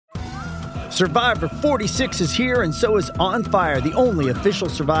Survivor 46 is here, and so is On Fire, the only official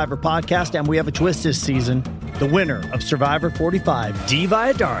Survivor podcast, and we have a twist this season. The winner of Survivor 45, Dee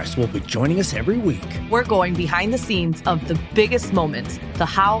Valladares, will be joining us every week. We're going behind the scenes of the biggest moments, the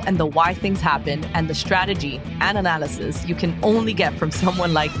how and the why things happen, and the strategy and analysis you can only get from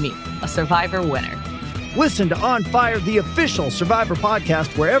someone like me, a Survivor winner. Listen to On Fire, the official Survivor podcast,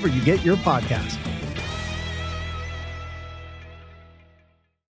 wherever you get your podcast.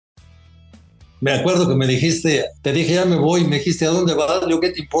 Me acuerdo que me dijiste, te dije ya me voy, me dijiste ¿a dónde vas? Yo,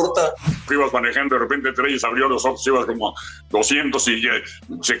 ¿qué te importa? Ibas manejando, de repente Treyes abrió los ojos, ibas como 200 y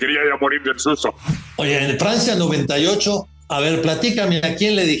se quería ya morir del susto. Oye, en Francia 98, a ver, platícame, ¿a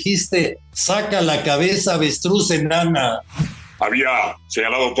quién le dijiste saca la cabeza avestruz enana? Había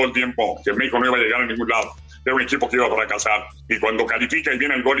señalado todo el tiempo que México no iba a llegar a ningún lado. Era un equipo que iba a fracasar. Y cuando califica y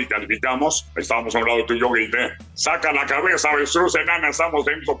viene el gol y calificamos, estábamos a un lado tú y yo, grité, saca la cabeza, avestruz enana, estamos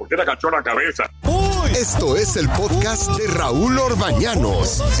dentro, porque le cachó la cabeza. Esto es el podcast de Raúl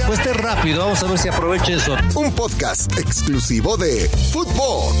Orbañanos. Pues es rápido, vamos a ver si aprovecha eso. Un podcast exclusivo de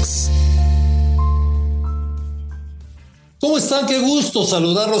Footbox. ¿Cómo están? Qué gusto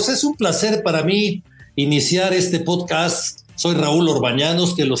saludarlos. Es un placer para mí iniciar este podcast. Soy Raúl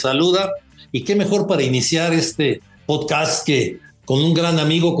Orbañanos, que los saluda. Y qué mejor para iniciar este podcast que con un gran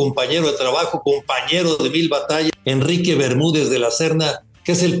amigo, compañero de trabajo, compañero de mil batallas, Enrique Bermúdez de la Serna,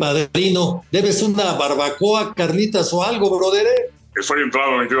 que es el padrino. ¿Debes una barbacoa, carnitas o algo, brother? Estoy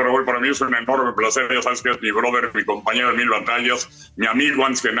entrado, mi querido Raúl, para mí es un enorme placer. Ya sabes que es mi brother, mi compañero de mil batallas, mi amigo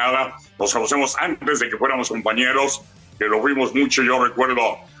antes que nada. Nos conocemos antes de que fuéramos compañeros, que lo vimos mucho. Yo recuerdo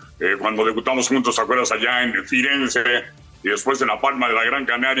cuando debutamos juntos, ¿te acuerdas? Allá en Firenze y después en La Palma de la Gran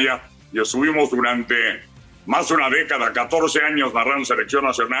Canaria. Y estuvimos durante más de una década, 14 años, narrando selección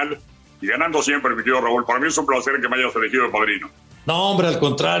nacional y ganando siempre, mi querido Raúl. Para mí es un placer que me hayas elegido de padrino. No, hombre, al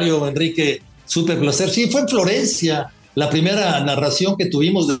contrario, Enrique, súper placer. Sí, fue en Florencia la primera narración que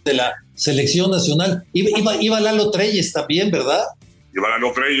tuvimos desde la selección nacional. Iba Lalo Treyes también, ¿verdad? Iba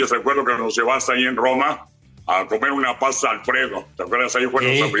Lalo Treyes, recuerdo que nos llevaste ahí en Roma a comer una pasta Alfredo. ¿Te acuerdas? Ahí fue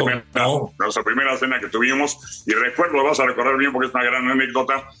nuestra primera cena que tuvimos. Y recuerdo, lo vas a recordar bien porque es una gran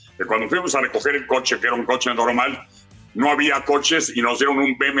anécdota, que cuando fuimos a recoger el coche, que era un coche normal, no había coches y nos dieron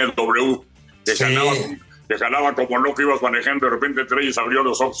un BMW que jalaba como loco, ibas manejando, de repente Treyes abrió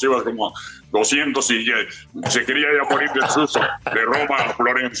los ojos, ibas como 200 y se quería ya morir del susto, de Roma a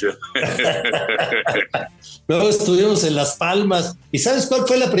Florencia. Luego estuvimos en Las Palmas. ¿Y sabes cuál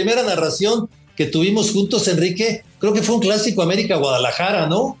fue la primera narración que tuvimos juntos, Enrique? Creo que fue un clásico América-Guadalajara,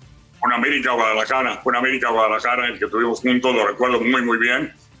 ¿no? Un América-Guadalajara, el que tuvimos juntos, lo recuerdo muy, muy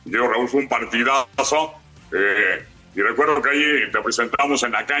bien. Yo, Raúl, fue un partidazo. Y recuerdo que ahí te presentamos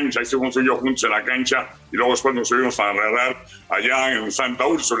en la cancha, ahí estuvimos yo juntos en la cancha, y luego después nos subimos a narrar allá en Santa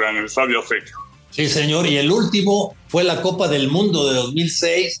Úrsula, en el Estadio Azteca. Sí, señor, y el último fue la Copa del Mundo de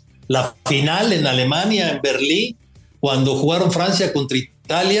 2006, la final en Alemania, en Berlín, cuando jugaron Francia contra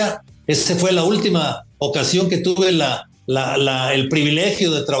Italia. Esa fue la última ocasión que tuve el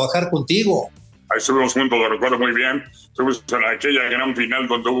privilegio de trabajar contigo. Ahí estuvimos juntos, lo recuerdo muy bien. Estuvimos en aquella gran final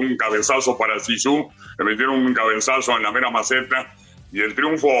donde hubo un cabezazo para Zizou, le metieron un cabezazo en la mera maceta, y el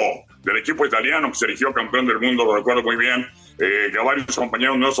triunfo del equipo italiano que se eligió campeón del mundo, lo recuerdo muy bien, que a varios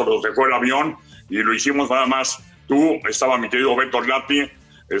compañeros nuestros los dejó el avión y lo hicimos nada más. Tú, estaba mi querido Beto Lati,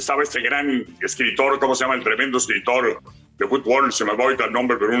 estaba este gran escritor, ¿cómo se llama? El tremendo escritor de fútbol, se me va ahorita el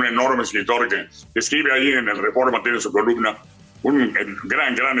nombre, pero un enorme escritor que escribe ahí en el Reforma, tiene su columna, un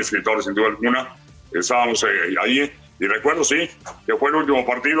gran escritor, sin duda alguna. Estábamos ahí, y recuerdo, sí, que fue el último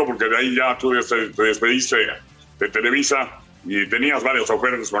partido, porque de ahí ya tú te despediste de Televisa y tenías varias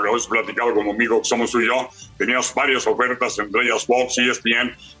ofertas, como lo has platicado como amigo que somos tú y yo, tenías varias ofertas, entre ellas Fox,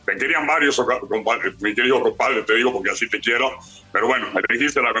 ESPN, te querían varios, mi querido compadre, te digo porque así te quiero, pero bueno, me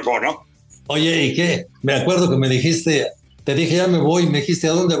dijiste la mejor, ¿no? Oye, ¿y qué? Me acuerdo que me dijiste, te dije ya me voy, me dijiste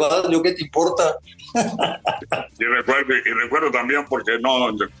 ¿a dónde vas? Yo, ¿qué te importa? Y recuerdo también porque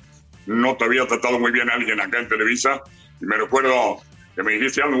no te había tratado muy bien alguien acá en Televisa, y me recuerdo que me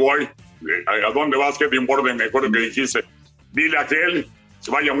dijiste, ya me voy, ¿a dónde vas? ¿Qué te importa? Y me acuerdo que dijiste, dile a aquel, se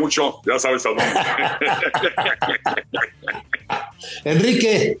vaya mucho, ya sabes a dónde.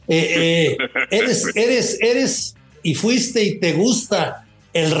 Enrique, eres y fuiste y te gusta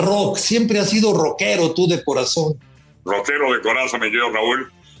el rock, siempre has sido rockero tú de corazón. Rockero de corazón, mi querido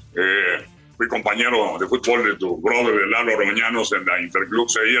Raúl. Fui compañero de fútbol de tu brother, de Lalo Orbañanos, en la Interclub.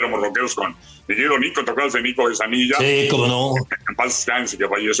 Ahí éramos rockeros con mi querido Nico. ¿Te acuerdas de Nico de Sanilla? Sí, cómo no. En paz descanse, que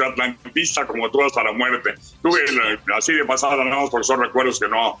falleció atlantista como tú hasta la muerte. Tuve, así de pasada, nada más porque son recuerdos que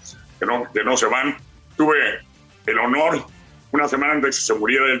no se van. Tuve el honor una semana antes de que se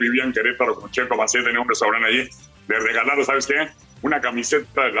muriera, él vivía en Querétaro con Checo Macé, tenía un restaurante allí, de regalar, ¿sabes qué? Una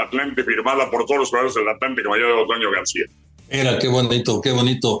camiseta del Atlante firmada por todos los jugadores del Atlante que me había dado Toño García. Mira, qué bonito, qué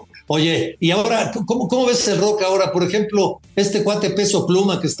bonito. Oye, y ahora, ¿cómo ves el rock ahora? Por ejemplo, este cuate Peso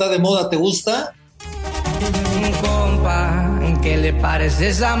Pluma que está de moda, ¿te gusta? Compa, ¿qué le parece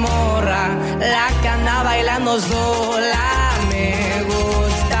esa morra? La que anda bailando sola me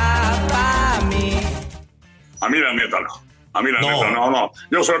gusta pa' mí. A mí la neta no.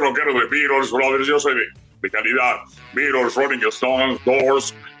 Yo soy rockero de Beatles, brothers, yo soy de calidad. Beatles, Rolling Stones,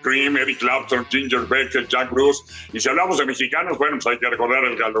 Doors, Cream, Eric Clapton, Ginger Baker, Jack Bruce. Y si hablamos de mexicanos, bueno, pues hay que recordar a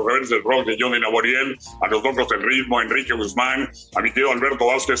los rebeldes del rock de Johnny Laboriel, a los locos del ritmo, Enrique Guzmán, a mi tío Alberto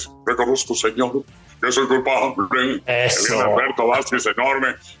Vázquez. Reconozco, señor, que soy culpable. Eso. Alberto Vázquez,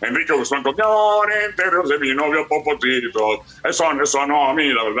 enorme. Enrique Guzmán con enteros de mi novio Popotito. Eso no, a mí,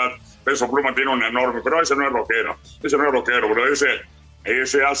 la verdad. Peso Pluma tiene un enorme, pero ese no es rockero, pero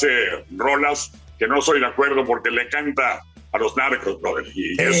ese hace rolas que no soy de acuerdo porque le canta a los narcos, brother,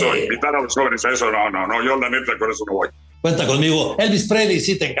 y eso, invitar a los jóvenes a eso, no, yo la neta con eso no voy. Cuenta conmigo. Elvis Presley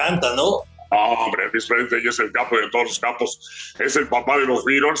sí te encanta, ¿no? No, hombre, Elvis Presley es el capo de todos los capos, es el papá de los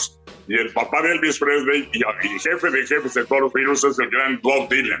Beatles, y el papá de Elvis Presley y jefe de jefes de todos los Beatles es el gran Bob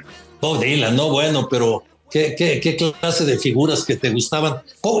Dylan. Bob Dylan, no, bueno, pero ¿qué clase de figuras que te gustaban?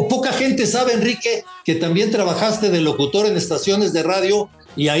 Poca gente sabe, Enrique, que también trabajaste de locutor en estaciones de radio,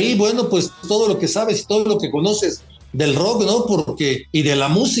 y ahí, bueno, pues todo lo que sabes y todo lo que conoces del rock, ¿no? Y de la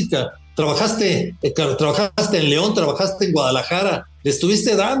música. Trabajaste en León, trabajaste en Guadalajara, le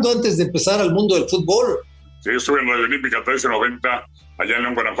estuviste dando antes de empezar al mundo del fútbol. Sí, estuve en Radio Olímpica 1390, allá en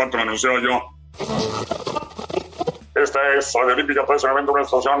León, Guanajuato, me anunciaba yo. Esta es Radio Olímpica 1390, una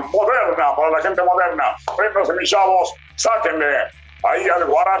estación moderna, para la gente moderna. Préndanse, mis chavos, sáquenle ahí al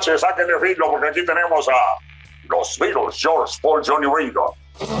guarache, sáquenle filo, porque aquí tenemos a los Beatles, George, Paul, Johnny, Ringo.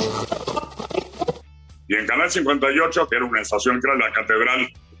 Y en Canal 58, que era una estación que era la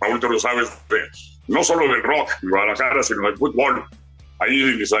catedral, Raúl, tú lo sabes, no solo del rock en Guadalajara, sino del fútbol.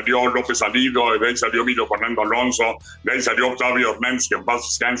 Ahí salió López Salido, de ahí salió Emilio Fernando Alonso, de ahí salió Octavio Hernández, que en paz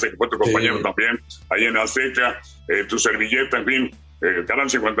descanse, que fue tu compañero también, ahí en Azteca, tu servilleta, en fin, Canal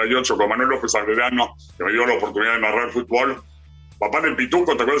 58, con Manuel López Agredano, que me dio la oportunidad de narrar fútbol. Papá del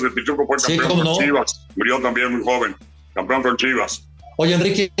Pituco, ¿te acuerdas del Pituco? Fue campeón con Chivas, murió también muy joven, campeón con Chivas. Oye,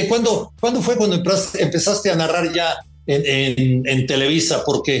 Enrique, ¿cuándo fue cuando empezaste a narrar ya en Televisa?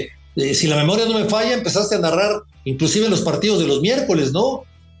 Porque si la memoria no me falla, empezaste a narrar inclusive los partidos de los miércoles, ¿no?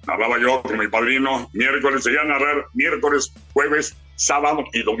 Hablaba yo con mi padrino, miércoles, seguía a narrar miércoles, jueves, sábado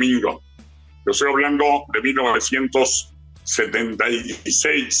y domingo. Yo estoy hablando de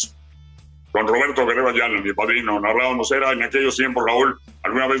 1976, con Roberto Guerrero Ayala, mi padrino, narrábamos, era en aquellos tiempos, Raúl,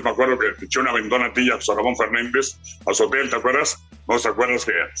 alguna vez me acuerdo que eché una ventona a ti y a José Ramón Fernández, a su hotel, ¿te acuerdas? ¿No te acuerdas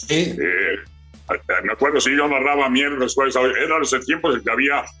que...? Sí. Me acuerdo, si yo narraba miércoles, jueves, eran los tiempos en que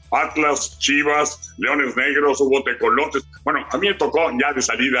había Atlas, Chivas, Leones Negros, hubo Tecolotes. Bueno, a mí me tocó ya de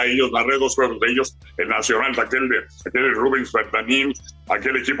salida a ellos, narré 2 juegos de ellos, el Nacional, aquel de Rubens Bertanín,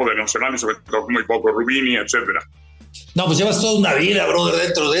 aquel equipo de Nacional, se me tocó muy poco, Rubini, etcétera. No, pues llevas toda una vida, brother,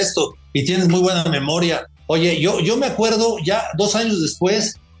 dentro de esto, y tienes muy buena memoria. Oye, yo me acuerdo, ya 2 años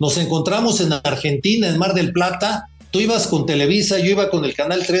después, nos encontramos en Argentina, en Mar del Plata. Tú ibas con Televisa, yo iba con el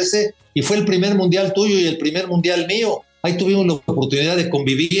Canal 13, y fue el primer mundial tuyo y el primer mundial mío. Ahí tuvimos la oportunidad de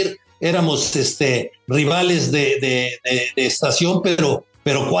convivir, éramos rivales de estación, pero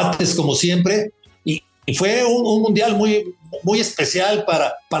cuates como siempre, y fue un mundial muy, muy especial,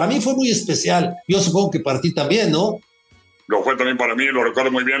 para mí fue muy especial, yo supongo que para ti también, ¿no? Lo fue también para mí, lo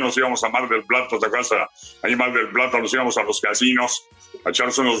recuerdo muy bien, nos íbamos a Mar del Plata, ¿te acuerdas? Ahí en Mar del Plata nos íbamos a los casinos, a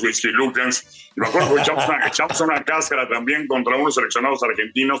echarse unos whisky lucans, y me acuerdo que echamos una cáscara también contra unos seleccionados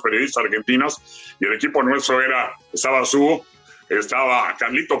argentinos, periodistas argentinos, y el equipo nuestro estaba estaba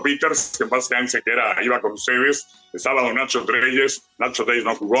Carlito Peters, que en paz descanse, que iba con ustedes, estaba don Nacho Treyes no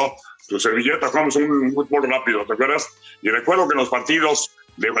jugó, tu servilleta, jugamos un fútbol rápido, ¿te acuerdas? Y recuerdo que en los partidos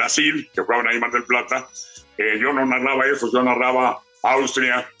de Brasil, que jugaban ahí en Mar del Plata, yo no narraba eso, yo narraba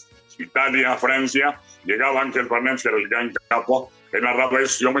Austria, Italia, Francia, llegaba Ángel Fernández, que era el gran capo, él narraba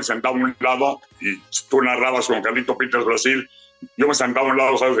eso, yo me sentaba a un lado y tú narrabas con Carlito Peters Brasil, yo me sentaba a un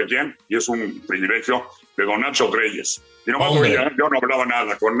lado, ¿sabes de quién? Y es un privilegio, de don Nacho Treyes. Y nomás oía, yo no hablaba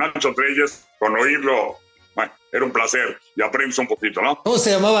nada, con Nacho Treyes, con oírlo, bueno, era un placer, y aprendes un poquito, ¿no? ¿Cómo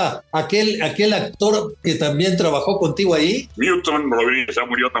se llamaba aquel actor que también trabajó contigo ahí? Milton Rodríguez, ya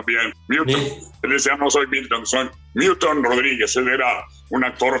murió también. Milton, él decía, no soy Milton, soy Milton Rodríguez. Él era un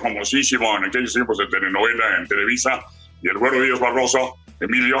actor famosísimo en aquellos tiempos de telenovela en Televisa, y el güero Díaz Barroso,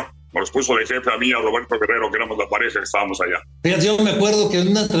 Emilio, nos puso de jefe a mí y a Roberto Guerrero, que éramos la pareja que estábamos allá. Fíjate, yo me acuerdo que en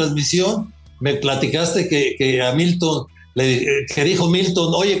una transmisión me platicaste que a Milton, que dijo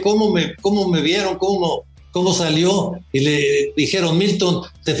Milton, oye, ¿cómo me vieron? ¿Cómo salió? Y le dijeron, Milton,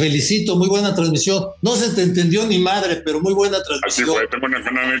 te felicito, muy buena transmisión. No se te entendió ni madre, pero muy buena transmisión. Así fue, tengo una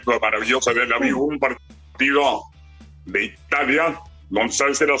anécdota maravillosa de él. Había un partido de Italia,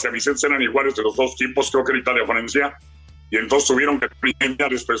 donde las camisetas eran iguales de los dos equipos, creo que era Italia-Francia, y entonces tuvieron que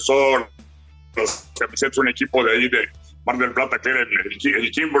premiar, expresó las camisetas un equipo de ahí de Mar del Plata, que era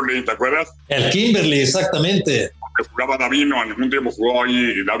el Kimberley, ¿te acuerdas? El Kimberley, exactamente. Que jugaba Davino, en un tiempo jugó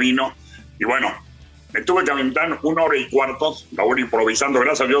ahí Davino, y bueno, me tuve que aventar 1 hora y cuarto, Raúl improvisando,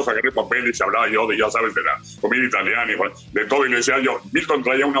 gracias a Dios agarré papeles y hablaba yo de, ya sabes, de la comida italiana y de todo, y le decía yo, Milton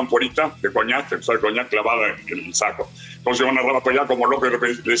traía una amporita de coñac, de coñac clavada en el saco. Entonces yo narraba para allá como loco y de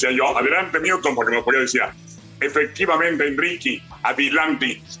repente le decía yo, adelante Milton, porque me podía decir, efectivamente Enrique,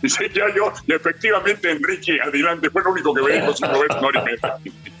 adelante. Dice yo, y efectivamente Enrique, adelante, fue lo único que me dijo sin mover una hora y media.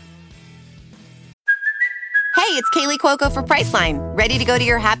 Hey, it's Kaylee Cuoco for Priceline. Ready to go to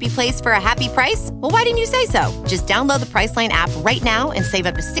your happy place for a happy price? Well, why didn't you say so? Just download the Priceline app right now and save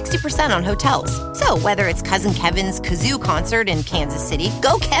up to 60% on hotels. So whether it's Cousin Kevin's Kazoo Concert in Kansas City,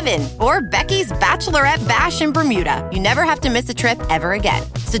 go Kevin, or Becky's Bachelorette Bash in Bermuda, you never have to miss a trip ever again.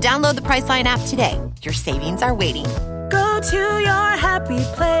 So download the Priceline app today. Your savings are waiting. Go to your happy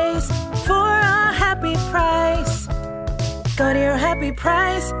place for a happy price. Go to your happy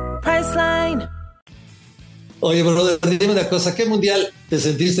price, Priceline. Oye, brother, dime una cosa, ¿qué mundial te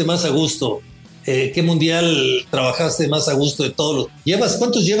sentiste más a gusto? ¿Qué mundial trabajaste más a gusto de todos los?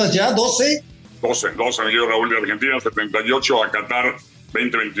 ¿Cuántos llevas ya? ¿12? 12, me dio Raúl de Argentina, 78, a Qatar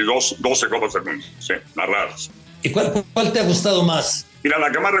 2022, 12 Copas del Mundo, sí, narradas. ¿Y cuál te ha gustado más? Mira,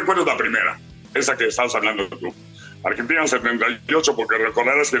 la que más recuerdo es la primera, esa que estás hablando tú. Argentina 78, porque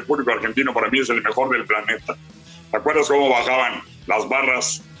recordarás que el público argentino para mí es el mejor del planeta. ¿Te acuerdas cómo bajaban las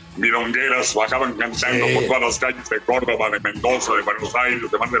barras milongueras, bajaban cantando por todas las calles de Córdoba, de Mendoza, de Buenos Aires,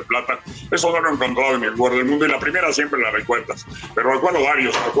 de Mar del Plata? Eso no lo he encontrado en ningún lugar del mundo, y la primera siempre la recuerdas. Pero recuerdo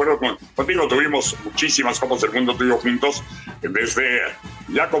varios, contigo tuvimos muchísimas Copas del Mundo, tú y yo juntos, desde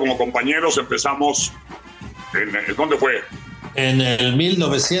ya como compañeros empezamos, ¿dónde fue? En el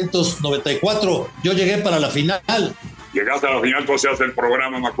 1994, yo llegué para la final. Llegaste a la final, tú hacías el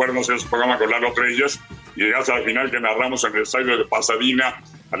programa, me acuerdo, hacías el programa con Lalo Treyes, y llegaste a la final que narramos en el estadio de Pasadena,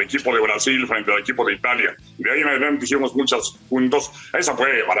 al equipo de Brasil frente al equipo de Italia. Y de ahí en adelante hicimos muchos puntos. Esa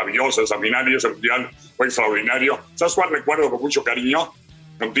fue maravillosa, esa final, y ese mundial fue extraordinario. ¿Sabes cuál recuerdo con mucho cariño?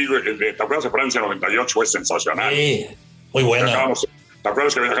 Contigo, ¿te acuerdas de Francia 98? Fue sensacional. Sí, muy buena. ¿Te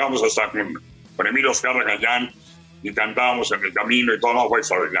acuerdas que viajábamos hasta con Emilio Azcarra Gallán y cantábamos en el camino y todo? No, fue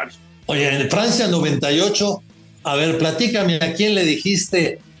extraordinario. Oye, en Francia 98, a ver, platícame, ¿a quién le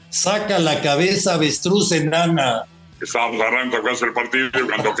dijiste saca la cabeza avestruz enana? Estábamos agarrando el partido y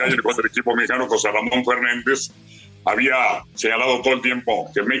cuando cae el contra el equipo mexicano, José Ramón Fernández había señalado todo el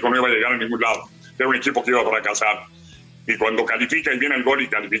tiempo que México no iba a llegar a ningún lado. Era un equipo que iba a fracasar. Y cuando califica y viene el gol y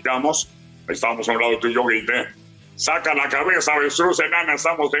calificamos, estábamos a un lado tú y yo, grité, saca la cabeza, avestruz enana,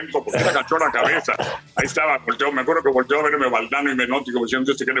 estamos dentro, porque le agachó la cabeza. Ahí estaba, me acuerdo que volteó a verme Valdano y Menotti como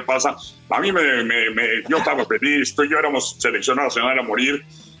diciendo, ¿qué le pasa? A mí yo estaba feliz, tú y yo éramos seleccionados a morir,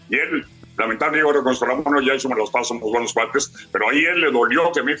 y él, lamentablemente, con su Ramón ya hicimos los pasos, somos buenos cuates, pero ahí él le dolió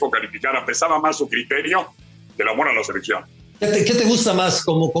que México calificara, pesaba más su criterio que el amor a la selección. ¿Qué te gusta más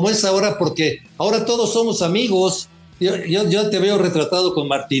como es ahora? Porque ahora todos somos amigos. Yo te veo retratado con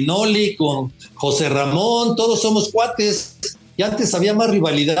Martinoli, con José Ramón, todos somos cuates. Y antes había más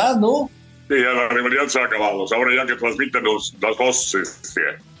rivalidad, ¿no? Sí, la rivalidad se ha acabado. Ahora ya que transmiten las dos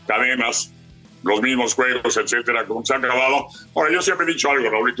cadenas, los mismos juegos, etcétera, como se ha acabado. Ahora, yo siempre he dicho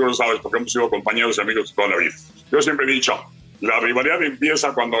algo, Raúl, y tú lo sabes, porque hemos sido compañeros y amigos toda la vida. Yo siempre he dicho, la rivalidad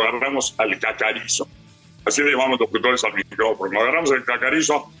empieza cuando agarramos al cacarizo. Así le llamamos los locutores al micrófono. Cuando agarramos el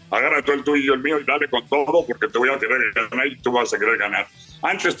cacarizo, agarra tú el tuyo y el mío y dale con todo, porque te voy a querer ganar y tú vas a querer ganar.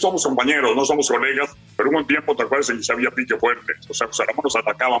 Antes somos compañeros, no somos colegas, pero hubo un tiempo, ¿te acuerdas? En que se había pique fuerte. O sea, José Ramón nos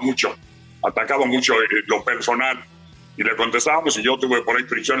atacaba mucho lo personal. Y le contestábamos, y yo tuve por ahí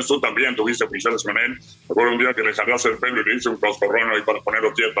fricciones, tú también tuviste fricciones con él. Me acuerdo un día que le jalaste el pelo y le hice un coscorrón ahí para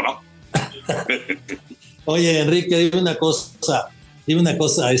ponerlo quieto, ¿no? Oye, Enrique, dime una cosa,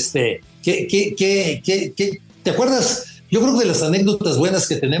 ¿te acuerdas? Yo creo que de las anécdotas buenas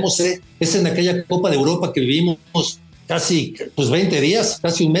que tenemos es en aquella Copa de Europa que vivimos casi 20 días,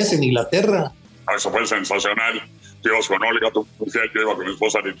 casi un mes en Inglaterra. Eso fue sensacional. Tú ibas con Olga, tu mujer, yo iba con mi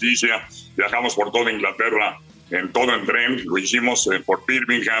esposa Leticia, viajamos por toda Inglaterra, en tren, lo hicimos por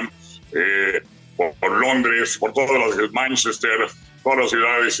Birmingham, por Londres, por todas las Manchester, todas las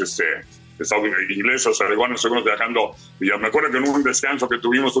ciudades inglesas, alemanas, estuvimos viajando. Y me acuerdo que en un descanso que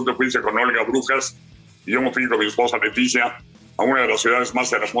tuvimos, tú te fuiste con Olga Brujas y yo me fui con mi esposa Leticia a una de las ciudades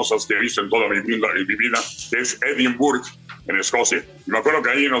más hermosas que he visto en toda mi vida, que es Edimburgo, en Escocia. Y me acuerdo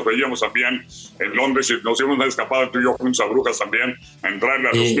que ahí nos veíamos también en Londres y nos dimos una escapada tú y yo juntos a Brujas también, a entrarle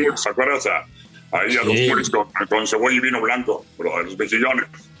a los tours, ¿te acuerdas? Ahí a los tours con cebolla y vino blanco, a los mejillones.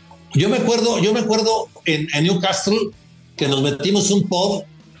 Yo me acuerdo en Newcastle que nos metimos un pub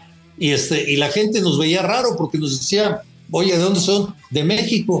y la gente nos veía raro porque nos decía, oye, ¿de dónde son? De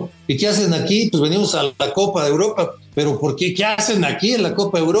México. ¿Y qué hacen aquí? Pues venimos a la Copa de Europa. ¿Pero por qué? ¿Qué hacen aquí en la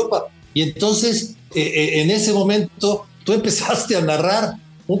Copa de Europa? Y entonces, en ese momento, tú empezaste a narrar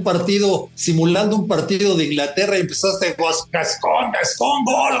un partido, simulando un partido de Inglaterra y empezaste, Gascón,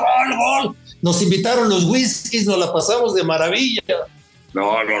 gol. Nos invitaron los whiskies, nos la pasamos de maravilla.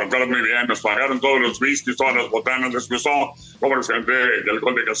 No, lo recuerdo muy bien, nos pagaron todos los whiskies, todas las botanas, les gustó cómo les canté el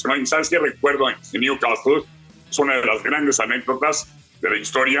gol de Gascón. ¿Sabes qué recuerdo en Newcastle? Es una de las grandes anécdotas de la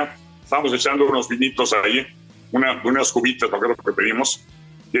historia. Estábamos echando unos vinitos ahí, unas cubitas, me acuerdo que pedimos,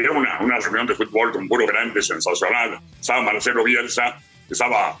 y era una reunión de fútbol con puro grande, sensacional. Estaba Marcelo Bielsa,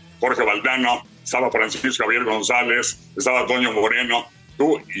 estaba Jorge Valdano, estaba Francisco Javier González, estaba Toño Moreno,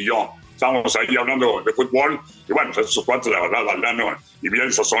 tú y yo. Estábamos ahí hablando de fútbol, y bueno, esos cuatro, la verdad, Valdano y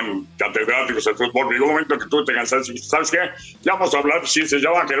Bielsa son catedráticos del fútbol. Llegó un momento que tú te cansaste y dijiste, ¿sabes qué? Ya vamos a hablar, sí,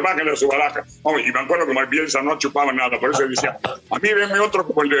 ya bájale a su baraja. Oh, y me acuerdo que Bielsa no chupaba nada, por eso decía, a mí denme otro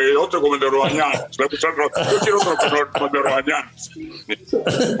como el de Orbañanos. Yo quiero otro como el de Orbañanos.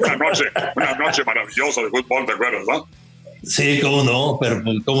 Una noche maravillosa de fútbol, ¿te acuerdas, no? Sí, cómo no, pero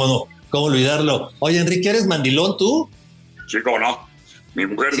cómo no, cómo olvidarlo. Oye, Enrique, ¿eres mandilón tú? Sí, cómo no. Mi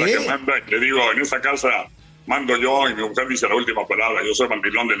mujer es la que manda, y le digo, en esta casa mando yo y mi mujer dice la última palabra. Yo soy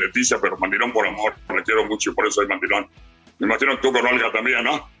mandilón de Leticia, pero mandilón por amor. La quiero mucho y por eso soy mandilón. Me imagino que tú con Olga también,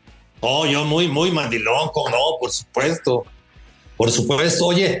 ¿no? Oh, yo muy mandilón, ¿cómo no? Por supuesto.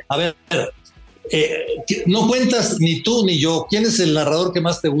 Oye, a ver, no cuentas ni tú ni yo. ¿Quién es el narrador que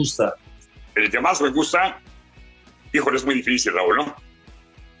más te gusta? El que más me gusta, híjole, es muy difícil, Raúl, ¿no?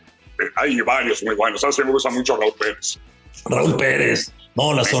 Hay varios muy buenos. ¿Sabes? Me gusta mucho Raúl Pérez. Raúl Pérez.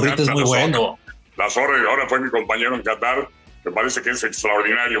 No, la zorrita es muy bueno. La zorra ahora fue mi compañero en Qatar. Me parece que es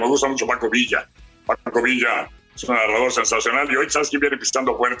extraordinario. Me gusta mucho Paco Villa. Paco Villa es un narrador sensacional. Y hoy, ¿sabes quién viene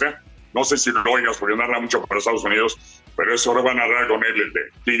pisando fuerte? No sé si lo oigas porque narra mucho para Estados Unidos, pero eso ahora va a narrar con él, el de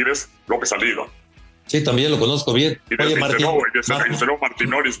Tigres, López Salido. Sí, también lo conozco bien. Y Oye,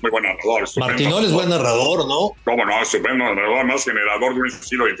 Martinoli es muy buen narrador. Martinoli es buen narrador, ¿no? ¿Cómo no? Estupendo narrador, más generador de un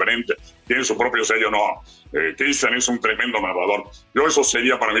estilo diferente. Tiene su propio sello, ¿no? Cristian es un tremendo narrador. Yo eso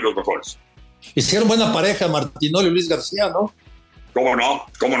sería para mí los mejores. Hicieron buena pareja Martinoli y Luis García, ¿no? ¿Cómo no?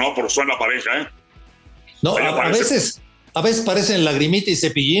 Por eso es la pareja, ¿eh? No, a veces parecen Lagrimita y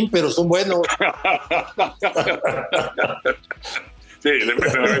Cepillín, pero son buenos. Sí, le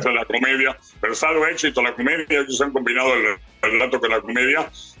meten a la comedia, pero está dado éxito la comedia. Ellos han combinado el relato con la comedia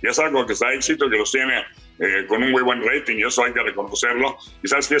y es algo que está a éxito, que los tiene con un muy buen rating y eso hay que reconocerlo. Y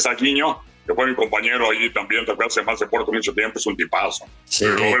sabes que es Aquino, que fue mi compañero ahí también, te acuerdas, más de Puerto mucho tiempo, es un tipazo. Sí,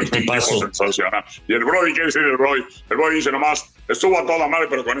 un tipazo. Sensacional. Y el Brody, ¿qué decir el Brody? El Brody dice nomás, estuvo a toda madre,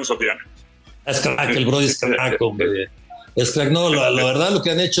 pero con eso tiene. Es crack, el Brody es crack, hombre. Es crack. No, la verdad lo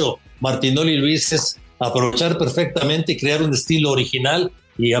que han hecho Martinoli y Luis es aprovechar perfectamente y crear un estilo original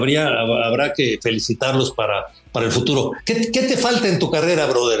y habrá que felicitarlos para el futuro. ¿Qué te falta en tu carrera,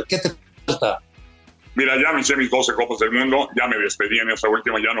 brother? ¿Qué te falta? Mira, ya me hice mis 12 Copas del Mundo, ya me despedí en esta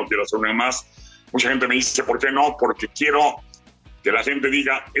última, ya no quiero hacer una más. Mucha gente me dice, ¿por qué no? Porque quiero que la gente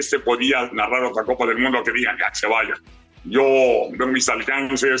diga, podía narrar otra Copa del Mundo, que digan, ya que se vaya. Yo veo mis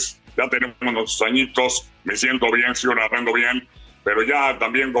alcances, ya tenemos unos añitos, me siento bien, sigo narrando bien, pero ya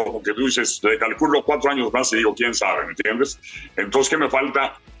también como que tú dices, le calculo 4 años más y digo, quién sabe, ¿me entiendes? Entonces, ¿qué me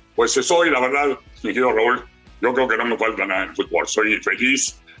falta? Pues soy, la verdad, mi querido Raúl, yo creo que no me falta nada en el fútbol, soy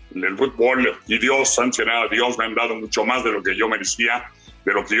feliz en el fútbol y Dios, antes nada, Dios me ha dado mucho más de lo que yo merecía,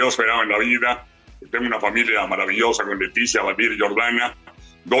 de lo que yo esperaba en la vida. Tengo una familia maravillosa con Leticia, Valdir y Jordana,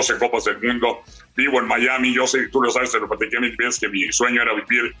 12 Copas del Mundo, vivo en Miami, yo sé, tú lo sabes, te lo platiqué 1000 veces, que mi sueño era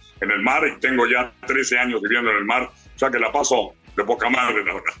vivir en el mar y tengo ya 13 años viviendo en el mar, o sea que la paso de poca madre,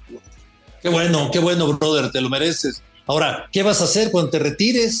 la verdad. Qué bueno, brother, te lo mereces. Ahora, ¿qué vas a hacer cuando te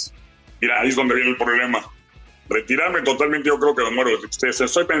retires? Mira, ahí es donde viene el problema. Retirarme totalmente, yo creo que me muero de tristeza.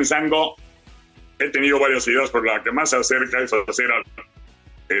 Estoy pensando, he tenido varias ideas, pero la que más se acerca es hacer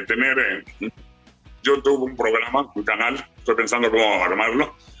tener yo tuve un programa, un canal, estoy pensando cómo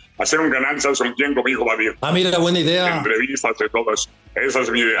armarlo, hacer un canal, ¿sabes con quién? Con mi hijo Badir. Ah, mira, buena idea. Entrevistas y todo eso. Esa es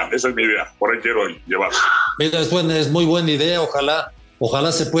mi idea. Por ahí quiero llevar. Mira, es muy buena idea. Ojalá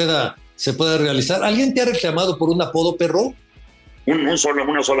se pueda realizar. ¿Alguien te ha reclamado por un apodo, Perro? Una sola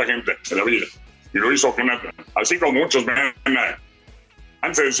gente en la vida. Y lo hizo así como muchos vean.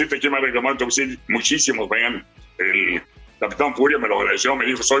 Antes de decirte quién me ha reclamado, te voy a decir muchísimos, vean. El Capitán Furia me lo agradeció, me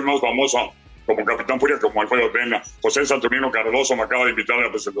dijo, soy más famoso como Capitán Furia que como Alfredo Tena. José Saturnino Cardoso me acaba de invitar a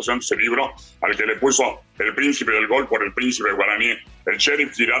la presentación de ese libro, al que le puso el príncipe del gol por el príncipe guaraní, el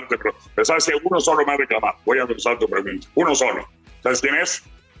sheriff Girarte. Pero ¿sabes qué? Uno solo me ha reclamado. Voy a contestar tu pregunta. Uno solo. ¿Sabes quién es?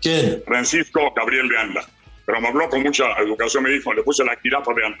 ¿Quién? Francisco Gabriel de Anda. Pero me habló con mucha educación, me dijo, le puse la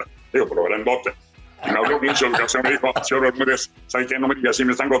jirafa de Anda. Digo, pero grandote. Y me habló con mucha educación, me dijo, señor Bermúdez, ¿sabes qué? No me digas así,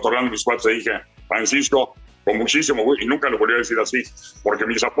 me están cotorreando mis cuates. Y dije, Francisco, con muchísimo gusto, y nunca lo volví a decir así, porque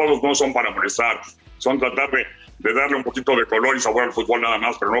mis apodos no son para molestar, son tratar de darle un poquito de color y sabor al fútbol nada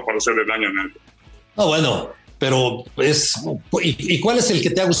más, pero no para hacerle daño a nadie. No, bueno, pero ¿Y cuál es el que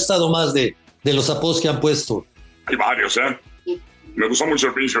te ha gustado más de los apodos que han puesto? Hay varios, ¿eh? Me gustó mucho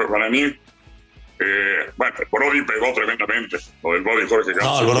el príncipe para mí. Bueno, el Brody pegó tremendamente, lo del Brody Jorge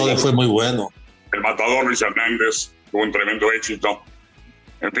García. No, el Brody fue muy bueno. El matador Luis Hernández tuvo un tremendo éxito.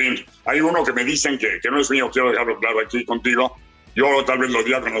 En fin, hay uno que me dicen que no es mío, quiero dejarlo claro aquí contigo. Yo tal vez lo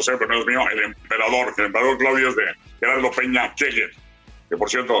di a conocer, pero no es mío. El emperador Claudio es de Gerardo Peña Cheguet, que por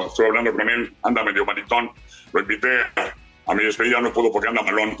cierto, estoy hablando con él, anda medio maritón. Lo invité a mi despedida, no pudo porque anda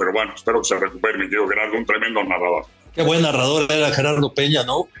malón, pero bueno, espero que se recupere, mi querido Gerardo, un tremendo narrador. Qué buen narrador era Gerardo Peña,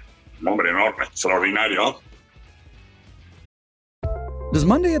 ¿no? Un hombre enorme, extraordinario. Does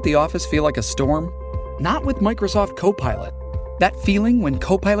Monday at the office feel like a storm? Not with Microsoft Copilot. That feeling when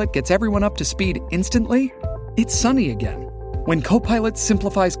Copilot gets everyone up to speed instantly? It's sunny again. When Copilot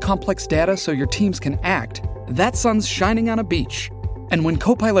simplifies complex data so your teams can act, that sun's shining on a beach. And when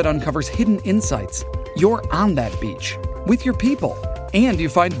Copilot uncovers hidden insights, you're on that beach with your people, and you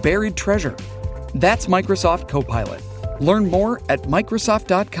find buried treasure. That's Microsoft Copilot. Learn more at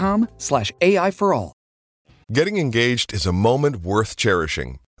Microsoft.com/AI for all. Getting engaged is a moment worth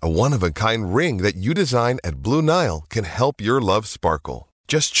cherishing. A one-of-a-kind ring that you design at Blue Nile can help your love sparkle.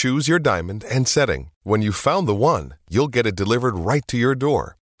 Just choose your diamond and setting. When you've found the one, you'll get it delivered right to your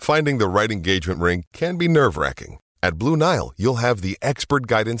door. Finding the right engagement ring can be nerve-wracking. At Blue Nile, you'll have the expert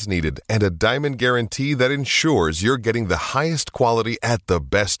guidance needed and a diamond guarantee that ensures you're getting the highest quality at the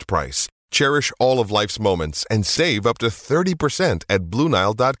best price. Cherish all of life's moments and save up to 30% at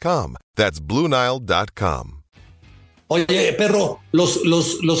BlueNile.com. That's BlueNile.com. Oye, Perro, los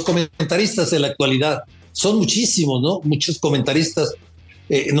comentaristas de la actualidad son muchísimos, ¿no? Muchos comentaristas.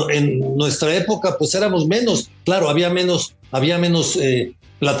 En nuestra época, pues éramos menos. Claro, había menos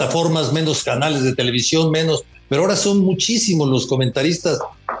plataformas, menos canales de televisión, menos. Pero ahora son muchísimos los comentaristas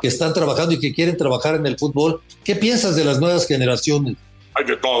que están trabajando y que quieren trabajar en el fútbol. ¿Qué piensas de las nuevas generaciones? Hay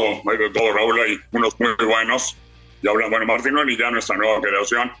de todo, Raúl. Hay unos muy buenos. Ya hablan, bueno, Martinoli ya no es esta nueva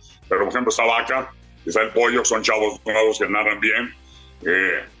generación, pero por ejemplo está Vaca, está el Pollo, son chavos nuevos que narran bien.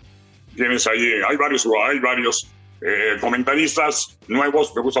 Tienes ahí, hay varios comentaristas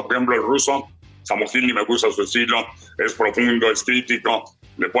nuevos. Me gusta, por ejemplo, el ruso, Samogili, me gusta su estilo, es profundo, es crítico,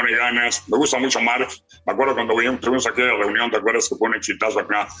 le pone ganas. Me gusta mucho Mark. Me acuerdo cuando tuvimos aquella reunión, ¿te acuerdas que fue un exitazo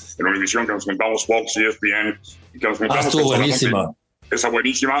acá en Univisión, que nos juntamos Fox y ESPN? Y que nos juntamos estuvo buenísima. Esa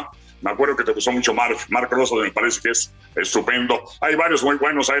buenísima. Me acuerdo que te gustó mucho Mark Rosa, me parece que es estupendo. Hay varios muy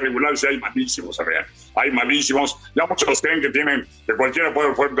buenos, hay regulares y hay malísimos, hay malísimos. Ya muchos creen que cualquiera puede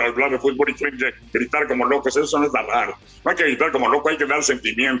hablar de fútbol y quieren gritar como locos. Eso no es narrar. No hay que gritar como loco, hay que dar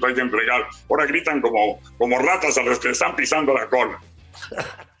sentimiento, hay que entregar. Ahora gritan como ratas a los que están pisando la cola.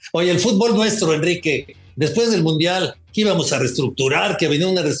 Oye, el fútbol nuestro, Enrique, después del Mundial, que íbamos a reestructurar, que venía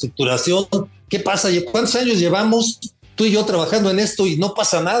una reestructuración. ¿Qué pasa? ¿Cuántos años llevamos tú y yo trabajando en esto y no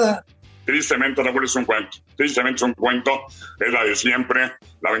pasa nada? Tristemente, Raúl, es un cuento. Tristemente es un cuento, es la de siempre.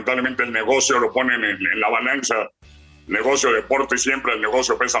 Lamentablemente el negocio lo ponen en la balanza. Negocio, deporte, siempre el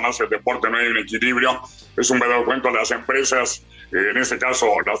negocio pesa más que el deporte, no hay un equilibrio. Es un verdadero cuento. Las empresas, en este caso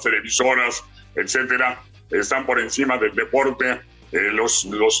las televisoras, etcétera, están por encima del deporte. Los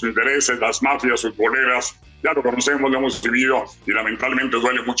intereses, las mafias futboleras, ya lo conocemos, lo hemos vivido y lamentablemente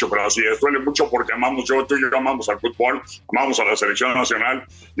duele mucho, pero así es, duele mucho porque tú y yo amamos al fútbol, amamos a la selección nacional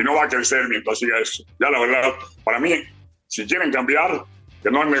y no va a crecer mientras siga eso. Ya la verdad, para mí, si quieren cambiar,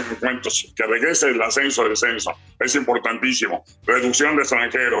 que no anden cuentos, que regrese el ascenso-descenso, es importantísimo. Reducción de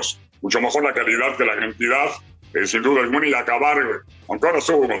extranjeros, mucho mejor la calidad que la cantidad, sin duda alguna, y acabar, aunque ahora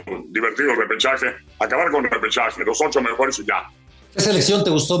estuvo divertido el repechaje, acabar con el repechaje, los 8 mejores y ya. ¿Qué selección te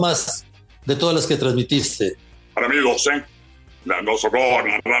gustó más de todas las que transmitiste? Para mí 12. nos tocó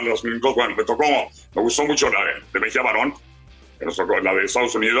narrar los minutos. Bueno, me gustó mucho la de Mejía Barón, que nos tocó, la de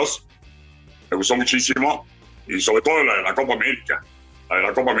Estados Unidos, me gustó muchísimo, y sobre todo la de la Copa América. La de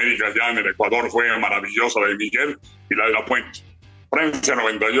la Copa América ya en el Ecuador fue maravillosa, la de Miguel, y la de La Puente. Francia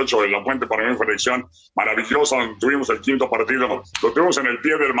 98 de La Puente para mí fue una elección maravillosa, donde tuvimos el quinto partido, lo tuvimos en el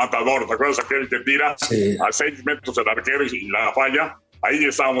pie del matador, ¿te acuerdas aquel que tira a 6 metros el arquero y la falla? Ahí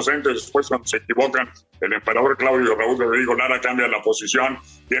estábamos dentro, y después cuando se equivocan, el emperador Claudio Raúl Rodrigo Lara cambia la posición,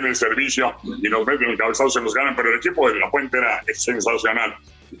 tiene el servicio y nos meten el cabezazo, se nos ganan, pero el equipo de La Puente era sensacional,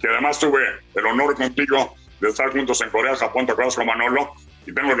 y que además tuve el honor contigo de estar juntos en Corea, Japón, ¿te acuerdas con Manolo?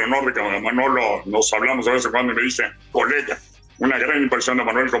 Y tengo el honor de que con Manolo nos hablamos de vez en cuando y me dice, colega. Una gran impresión de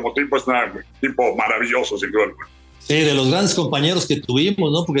Manuel como tipo, es un tipo maravilloso, sin duda. Sí, de los grandes compañeros que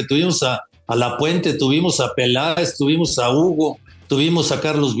tuvimos, ¿no? Porque tuvimos a La Puente, tuvimos a Peláez, tuvimos a Hugo, tuvimos a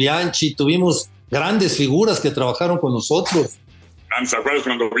Carlos Bianchi, tuvimos grandes figuras que trabajaron con nosotros. ¿Se acuerdas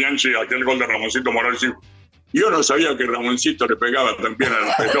cuando Bianchi, aquel gol de Ramoncito Morales, dijo, yo no sabía que Ramoncito le pegaba tan bien a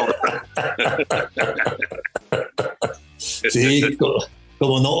la pelota? Sí,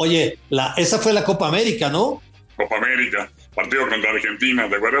 como no. Oye, esa fue la Copa América, ¿no? Copa América. Partido contra Argentina,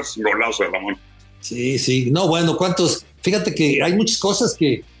 ¿te acuerdas? Un golazo de Ramón. Sí, sí. No, bueno, fíjate que hay muchas cosas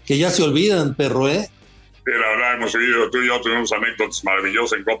que ya se olvidan, Perro, ¿eh? Sí, la verdad, hemos vivido, tú y yo tuvimos anécdotas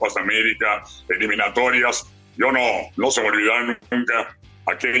maravillosas en Copas América, eliminatorias. Yo no se me olvidará nunca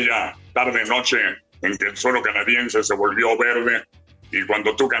aquella tarde-noche en que el suelo canadiense se volvió verde, y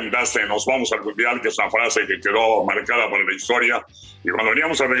cuando tú cantaste "Nos vamos al Mundial", que es una frase que quedó marcada para la historia, y cuando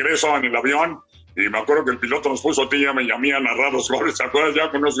veníamos de regreso en el avión, y me acuerdo que el piloto nos puso a ti y a mí a narrar los goles, ¿te acuerdas? Ya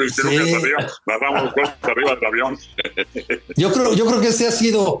con unos instrumentos arriba, narramos los goles arriba del avión. Yo creo que ese ha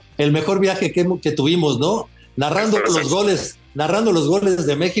sido el mejor viaje que tuvimos, ¿no? Narrando los goles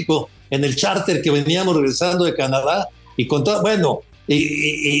de México en el charter que veníamos regresando de Canadá, y con todo, bueno,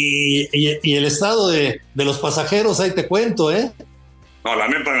 y el estado de los pasajeros, ahí te cuento, ¿eh? No, la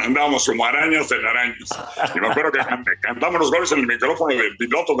neta, andábamos como arañas en arañas. Y me acuerdo que cantamos los goles en el micrófono del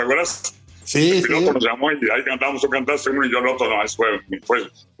piloto, ¿te acuerdas? Sí, el piloto nos llamó y ahí cantamos, tú cantaste uno y yo el otro. No, fue,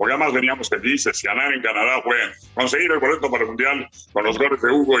 porque además veníamos felices. Ganar en Canadá fue conseguir el boleto para el Mundial con los goles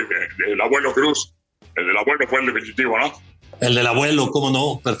de Hugo y del abuelo Cruz. El del abuelo fue el definitivo, ¿no? El del abuelo, cómo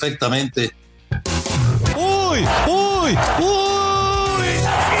no, perfectamente. ¡Uy! ¡Uy! ¡Uy!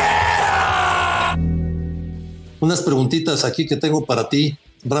 Unas preguntitas aquí que tengo para ti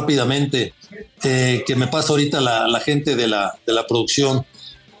rápidamente, que me pasa ahorita la gente de la producción.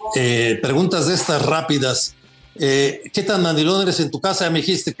 Preguntas de estas rápidas. ¿Qué tan mandilón eres en tu casa? Ya me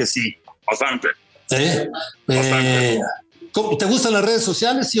dijiste que sí. Bastante. Bastante. ¿Te gustan las redes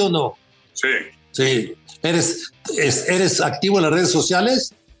sociales, sí o no? Sí. Sí. ¿Eres activo en las redes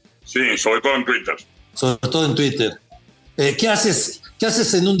sociales? Sí, sobre todo en Twitter. Sobre todo en Twitter. ¿Qué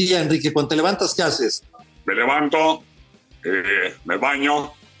haces en un día, Enrique? Cuando te levantas, ¿qué haces? Me levanto, me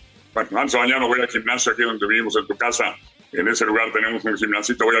baño. Bueno, antes de bañarme voy al gimnasio aquí donde vivimos en tu casa. En ese lugar tenemos un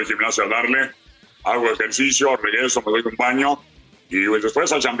gimnasito, voy al gimnasio a darle, hago ejercicio, regreso, me doy un baño y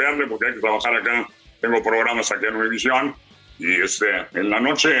después a chambearle porque hay que trabajar acá. Tengo programas aquí en Univisión y en la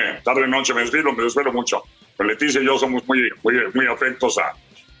noche, tarde-noche me desvelo mucho. Con Leticia y yo somos muy afectos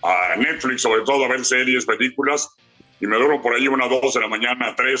a Netflix, sobre todo a ver series, películas, y me duermo por ahí 1 a 2 de la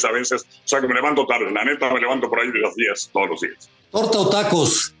mañana, 3 a veces. O sea que me levanto tarde, la neta me levanto por ahí de las 10 todos los días. ¿Torta o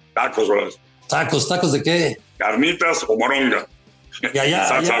tacos? Tacos, ¿verdad? ¿Tacos de qué? Carnitas o moronga. Y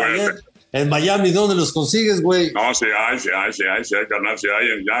allá en Miami, ¿dónde los consigues, güey? No, sí hay, carnal, sí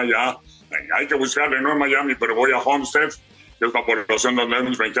hay, ya. Hay que buscarle, no en Miami, pero voy a Homestead, que es una población donde hay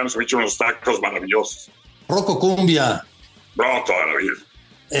unos mexicanos que han hecho unos tacos maravillosos. Roco Cumbia. Bro, toda la vida.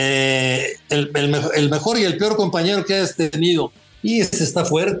 El mejor y el peor compañero que has tenido. Y ese está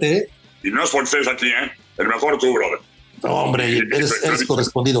fuerte, ¿eh? Y no es por ustedes aquí, ¿eh? El mejor tú, brother. No, hombre, eres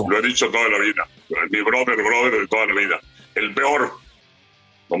correspondido. Lo he dicho toda la vida. Mi brother de toda la vida. El peor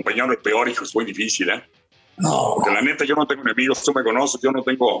compañero, el peor, hijo, es muy difícil, ¿eh? No. Porque la neta, yo no tengo enemigos. Tú me conoces, yo no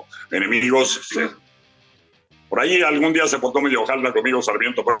tengo enemigos. ¿Sí? Por ahí algún día se portó medio jalda conmigo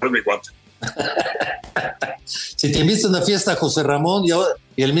Sarmiento, pero es mi cuate. Si te invitan a una fiesta José Ramón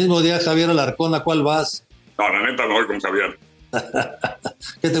y el mismo día Javier Alarcón, ¿a cuál vas? No, la neta no voy con Javier.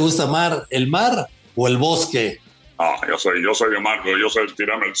 ¿Qué te gusta, el mar o el bosque? No, yo soy de mar, yo soy el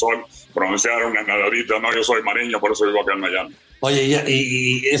tirarme el sol, pronunciar una nadadita, no, yo soy mareño, por eso vivo acá en Miami. Oye,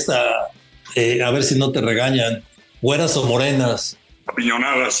 y a ver si no te regañan, ¿güeras o morenas?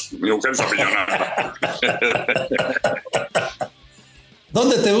 Apiñonadas, mi mujer es apiñonada.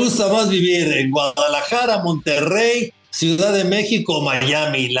 ¿Dónde te gusta más vivir? ¿En Guadalajara, Monterrey, Ciudad de México o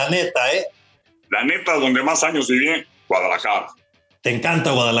Miami? La neta, ¿eh? La neta, donde más años viví Guadalajara. ¿Te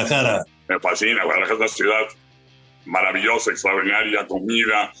encanta Guadalajara? Me fascina, Guadalajara es una ciudad maravillosa, extraordinaria,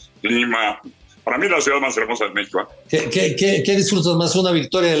 comida, clima. Para mí es la ciudad más hermosa de México. ¿Qué disfrutas más? ¿Una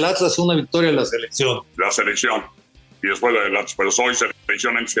victoria del Atlas o una victoria de la selección? La selección. Y después del Atlas. Pero soy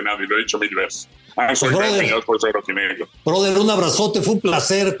selección antes que nadie, lo he dicho 1000 veces. Soy brother, después soy rotinegro. Brother, un abrazote. Fue un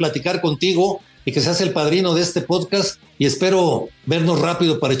placer platicar contigo y que seas el padrino de este podcast. Y espero vernos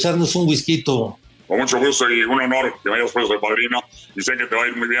rápido para echarnos un whisky. Con mucho gusto y un honor que me hayas puesto de padrino. Y sé que te va a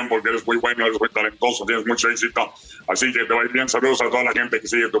ir muy bien porque eres muy bueno, eres muy talentoso, tienes mucho éxito. Así que te va a ir bien. Saludos a toda la gente que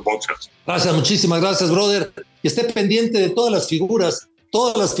sigue tu podcast. Gracias, muchísimas gracias, brother. Y esté pendiente de todas las figuras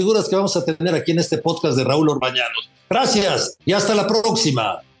que vamos a tener aquí en este podcast de Raúl Orbañanos. Gracias y hasta la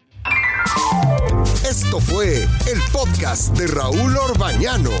próxima. Esto fue el podcast de Raúl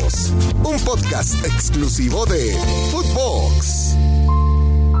Orbañanos, un podcast exclusivo de Footbox.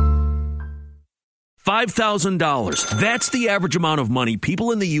 $5,000. That's the average amount of money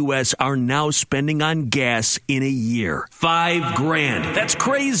people in the U.S. are now spending on gas in a year. $5,000. That's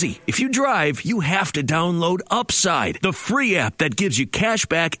crazy. If you drive, you have to download Upside, the free app that gives you cash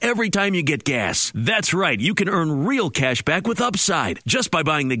back every time you get gas. That's right. You can earn real cash back with Upside just by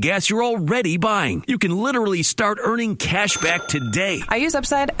buying the gas you're already buying. You can literally start earning cash back today. I use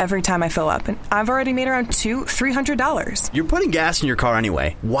Upside every time I fill up, and I've already made around $200-$300. You're putting gas in your car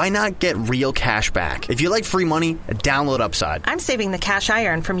anyway. Why not get real cash back? If you like free money, download Upside. I'm saving the cash I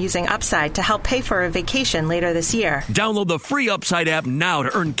earn from using Upside to help pay for a vacation later this year. Download the free Upside app now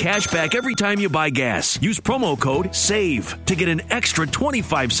to earn cash back every time you buy gas. Use promo code SAVE to get an extra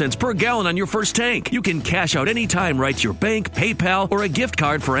 25 cents per gallon on your first tank. You can cash out anytime right to your bank, PayPal, or a gift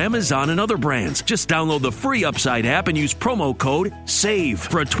card for Amazon and other brands. Just download the free Upside app and use promo code SAVE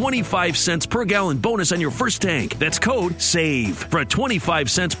for a 25 cents per gallon bonus on your first tank. That's code SAVE for a 25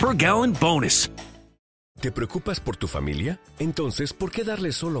 cents per gallon bonus. ¿Te preocupas por tu familia? Entonces, ¿por qué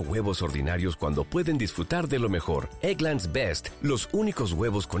darles solo huevos ordinarios cuando pueden disfrutar de lo mejor? Eggland's Best, los únicos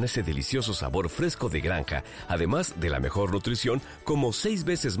huevos con ese delicioso sabor fresco de granja, además de la mejor nutrición, como 6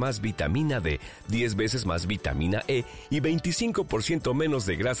 veces más vitamina D, 10 veces más vitamina E y 25% menos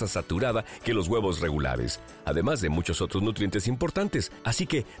de grasa saturada que los huevos regulares, además de muchos otros nutrientes importantes. Así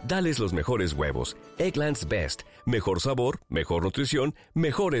que, dales los mejores huevos. Eggland's Best, mejor sabor, mejor nutrición,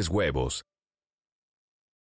 mejores huevos.